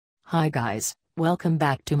Hi guys, welcome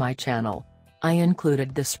back to my channel. I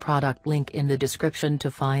included this product link in the description to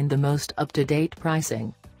find the most up-to-date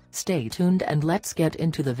pricing. Stay tuned and let's get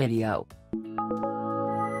into the video.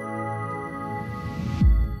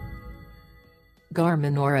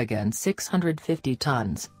 Garmin Oregon 650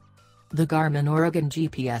 tons. The Garmin Oregon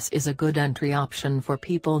GPS is a good entry option for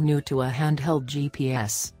people new to a handheld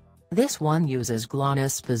GPS. This one uses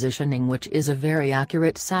GLONASS positioning, which is a very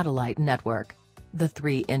accurate satellite network. The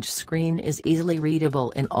 3-inch screen is easily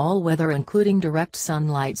readable in all weather including direct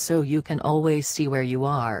sunlight, so you can always see where you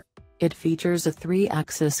are. It features a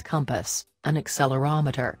 3-axis compass, an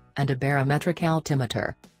accelerometer, and a barometric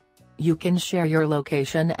altimeter. You can share your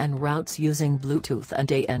location and routes using Bluetooth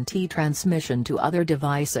and ANT transmission to other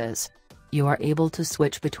devices. You are able to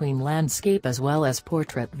switch between landscape as well as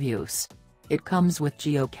portrait views. It comes with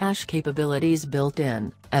geocache capabilities built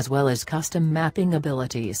in, as well as custom mapping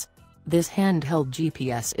abilities. This handheld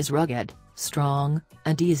GPS is rugged, strong,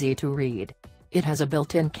 and easy to read. It has a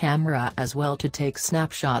built-in camera as well to take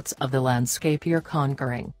snapshots of the landscape you're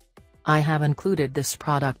conquering. I have included this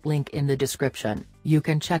product link in the description. You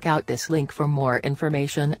can check out this link for more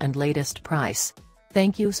information and latest price.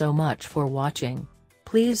 Thank you so much for watching.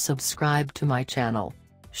 Please subscribe to my channel,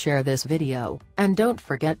 share this video, and don't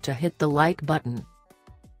forget to hit the like button.